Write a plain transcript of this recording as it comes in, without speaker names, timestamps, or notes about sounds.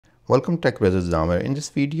Welcome Tech Brothers Damer. In this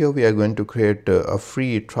video, we are going to create a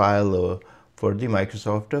free trial for the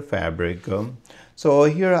Microsoft Fabric. So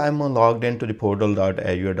here I'm logged into the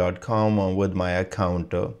portal.azure.com with my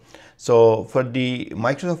account. So for the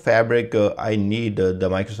Microsoft Fabric, I need the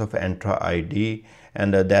Microsoft Entra ID,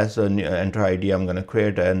 and that's a new Entra ID I'm going to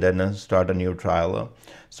create and then start a new trial.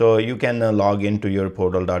 So you can log into your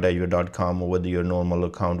portal.azure.com with your normal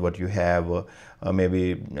account, what you have,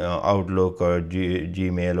 maybe Outlook or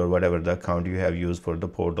Gmail or whatever the account you have used for the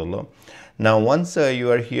portal. Now once you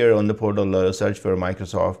are here on the portal, search for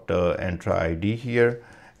Microsoft Entra ID here,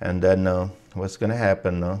 and then what's going to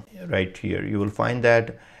happen right here, you will find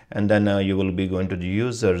that, and then you will be going to the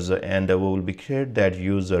users, and we will be create that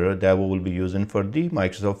user that we will be using for the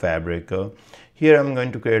Microsoft Fabric. Here I'm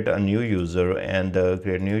going to create a new user and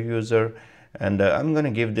create new user, and I'm going to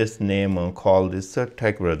give this name, call this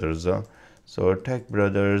Tech Brothers. So Tech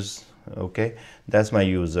Brothers, okay, that's my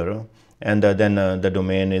user, and then the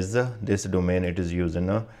domain is this domain. It is using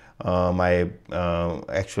my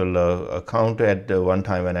actual account at one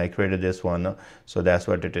time when I created this one, so that's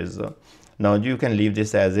what it is. Now you can leave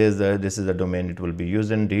this as is. This is the domain it will be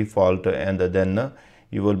using default, and then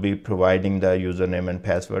you will be providing the username and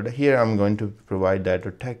password. Here I'm going to provide that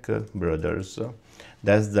to Tech Brothers.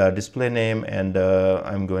 That's the display name, and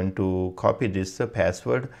I'm going to copy this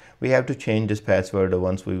password. We have to change this password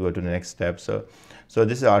once we go to the next step. So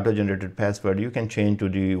this is auto-generated password. You can change to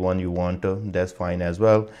the one you want. That's fine as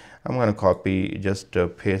well. I'm going to copy, just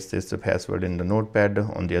paste this password in the notepad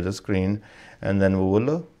on the other screen, and then we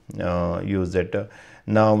will use it.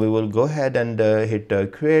 Now we will go ahead and hit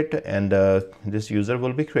create, and this user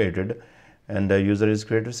will be created, and the user is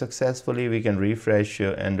created successfully. We can refresh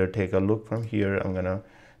and take a look from here. I'm gonna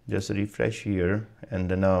just refresh here, and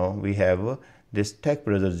now we have this Tech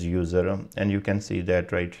Brothers user, and you can see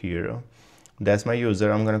that right here. That's my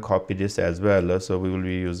user. I'm gonna copy this as well, so we will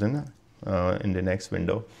be using in the next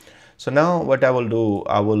window. So now what I will do,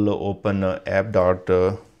 I will open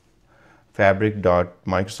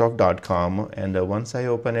app.fabric.microsoft.com, and once I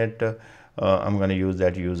open it, I'm going to use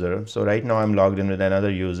that user. So right now I'm logged in with another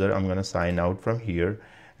user. I'm going to sign out from here,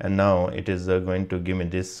 and now it is going to give me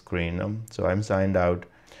this screen. So I'm signed out.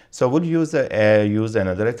 So we'll use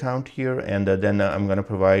another account here, and then I'm going to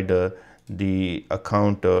provide the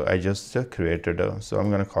account I just created. So I'm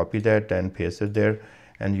going to copy that and paste it there,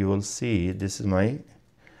 and you will see this is my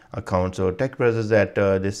account. So Tech Brothers at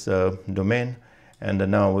this domain, and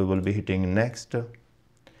now we will be hitting next,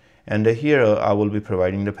 and here I will be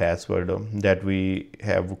providing the password that we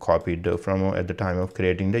have copied from at the time of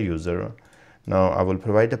creating the user. Now I will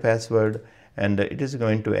provide the password, and it is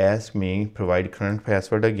going to ask me provide current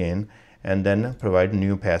password again, and then provide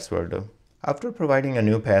new password. After providing a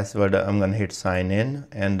new password, I'm going to hit sign in,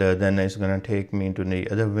 and then it's going to take me to the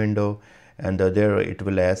other window, and there it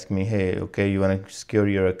will ask me, hey, okay, you want to secure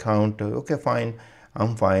your account? Okay, fine.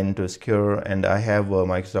 I'm fine to secure, and I have a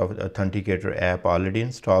Microsoft Authenticator app already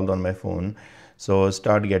installed on my phone. So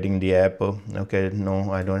start getting the app. Okay, no,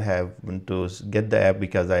 I don't have to get the app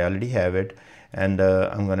because I already have it, and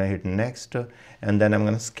I'm gonna hit next, and then I'm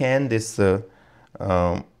gonna scan this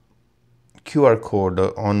QR code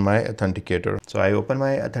on my authenticator. So I open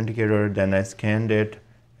my authenticator, then I scanned it,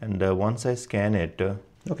 and once I scan it,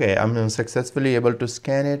 okay, I'm successfully able to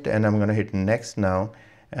scan it, and I'm gonna hit next now.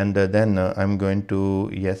 And then I'm going to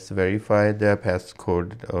verify the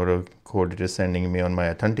passcode or code it is sending me on my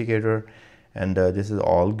authenticator, and this is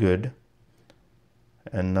all good.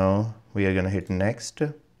 And now we are going to hit next,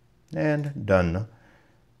 and done.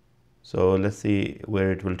 So let's see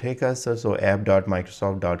where it will take us. So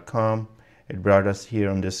app.microsoft.com, it brought us here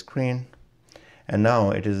on this screen, and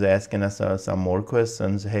now it is asking us some more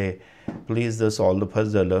questions. Hey, please solve the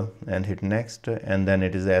puzzle, and hit next, and then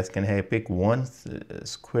it is asking, hey, pick one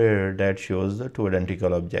square that shows the two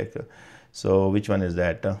identical objects. So which one is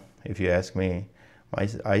that? If you ask me, my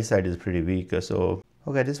eyesight is pretty weak, so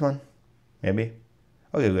okay, this one maybe.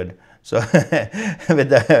 Okay, good. So with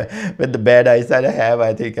the bad eyesight I have,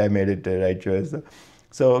 I think I made it the right choice.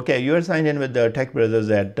 So okay, you are signed in with the Tech Brothers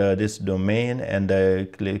at this domain, and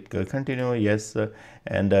click continue, yes,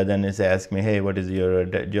 and then it's asked me, hey, what is your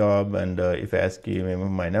job? And if I ask you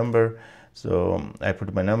my number, so I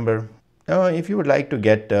put my number. Now if you would like to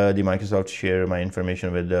get the Microsoft share my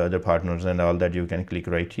information with the other partners and all that, you can click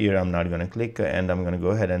right here. I'm not going to click, and I'm going to go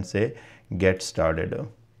ahead and say get started.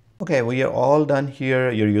 Okay, we are all done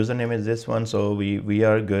here. Your username is this one, so we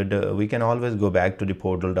are good. We can always go back to the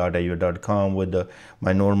portal.azure.com with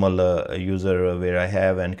my normal user where I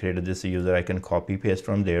have and created this user. I can copy paste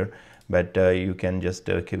from there, but you can just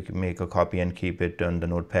make a copy and keep it on the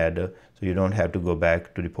notepad, so you don't have to go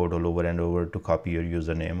back to the portal over and over to copy your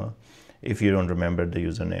username if you don't remember the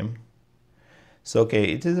username. So okay,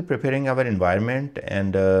 it is preparing our environment,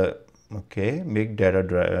 and okay, big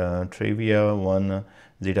data trivia, 1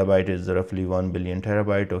 zettabyte is roughly 1 billion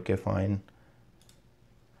terabyte. Okay, fine.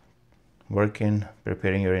 Working,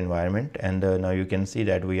 preparing your environment, and now you can see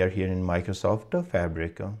that we are here in Microsoft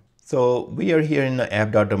Fabric. So we are here in the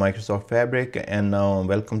app.microsoft Fabric, and now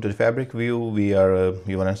welcome to the Fabric view. We are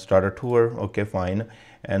you want to start a tour. Okay, fine.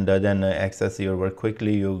 And then access your work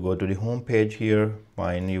quickly. You go to the home page here.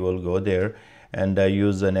 Fine, you will go there and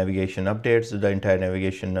use the navigation updates. The entire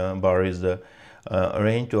navigation bar is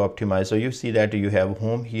arranged to optimize. So you see that you have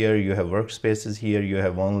home here, you have workspaces here, you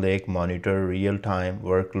have OneLake, monitor, real-time,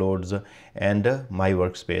 workloads, and my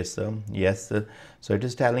workspace. Yes, so it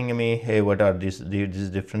is telling me, hey, what are these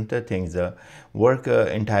different things? Work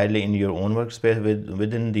entirely in your own workspace.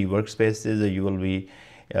 Within the workspaces, you will be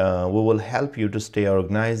we will help you to stay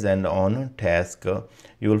organized and on task.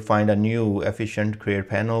 You will find a new efficient create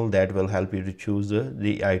panel that will help you to choose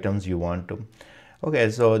the items you want to.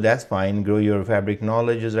 Okay, so that's fine. Grow your Fabric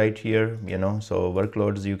knowledge is right here, you know. So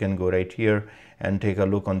workloads, you can go right here and take a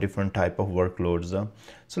look on different type of workloads.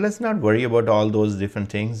 So let's not worry about all those different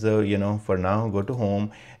things, you know. For now, go to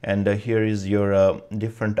home, and here is your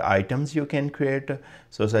different items you can create.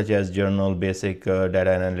 So such as journal, basic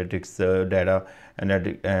data analytics,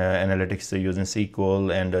 analytics using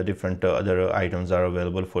SQL, and different other items are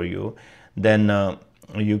available for you. Then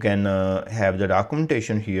you can have the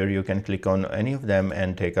documentation here. You can click on any of them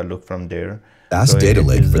and take a look from there. That's Data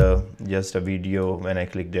Lake. Just a video. When I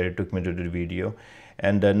clicked there, it took me to the video.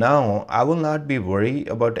 And now I will not be worried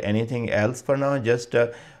about anything else for now. Just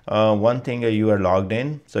one thing, you are logged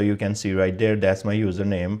in, so you can see right there, that's my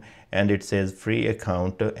username, and it says free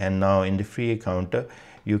account. And now in the free account,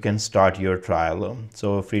 you can start your trial.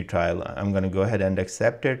 So free trial, I'm going to go ahead and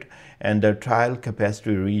accept it. And the trial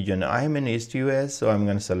capacity region, I am in East US, so I'm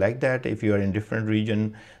going to select that. If you are in different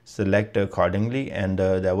region, select accordingly, and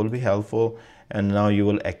that will be helpful. And now you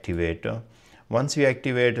will activate. Once you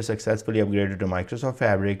activate, successfully upgraded to Microsoft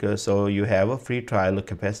Fabric, so you have a free trial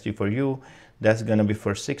capacity for you. That's going to be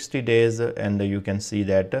for 60 days, and you can see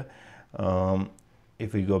that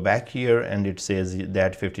if we go back here, and it says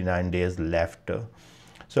that 59 days left.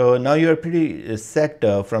 So now you're pretty set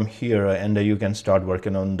from here, and you can start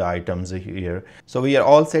working on the items here. So we are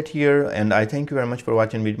all set here, and I thank you very much for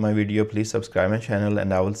watching my video. Please subscribe my channel,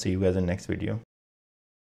 and I will see you guys in the next video.